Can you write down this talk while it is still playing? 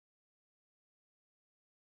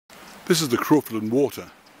This is the Crawford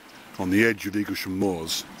Water on the edge of Eaglesham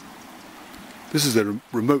Moors. This is a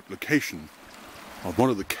remote location of one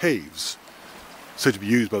of the caves said to be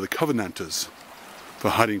used by the Covenanters for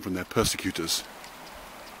hiding from their persecutors.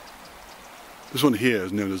 This one here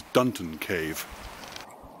is known as Dunton Cove.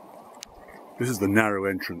 This is the narrow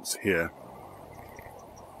entrance here.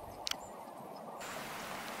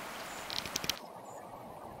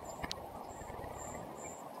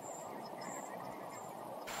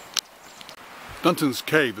 Dunton's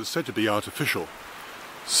cave is said to be artificial.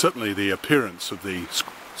 Certainly the appearance of the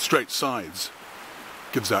straight sides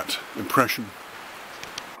gives that impression.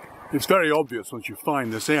 It's very obvious once you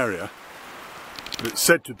find this area that it's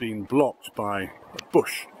said to have been blocked by a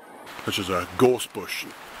bush, such as a gorse bush,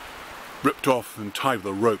 ripped off and tied with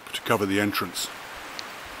a rope to cover the entrance.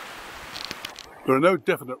 There are no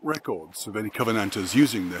definite records of any Covenanters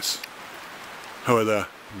using this. However,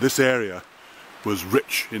 this area was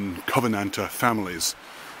rich in Covenanter families,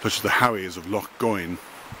 such as the Howies of Loch Goyne.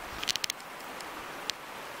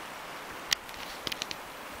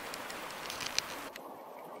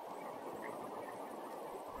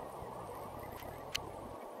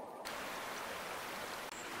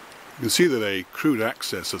 You can see that a crude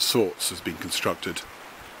access of sorts has been constructed.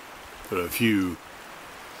 There are a few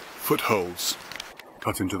footholds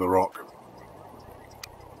cut into the rock.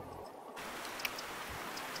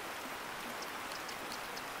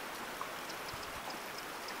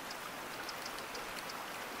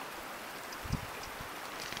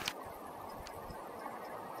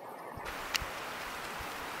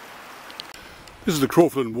 This is the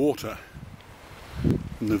Crawford Water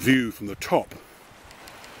and the view from the top.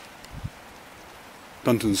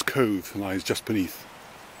 Dunton's Cove lies just beneath.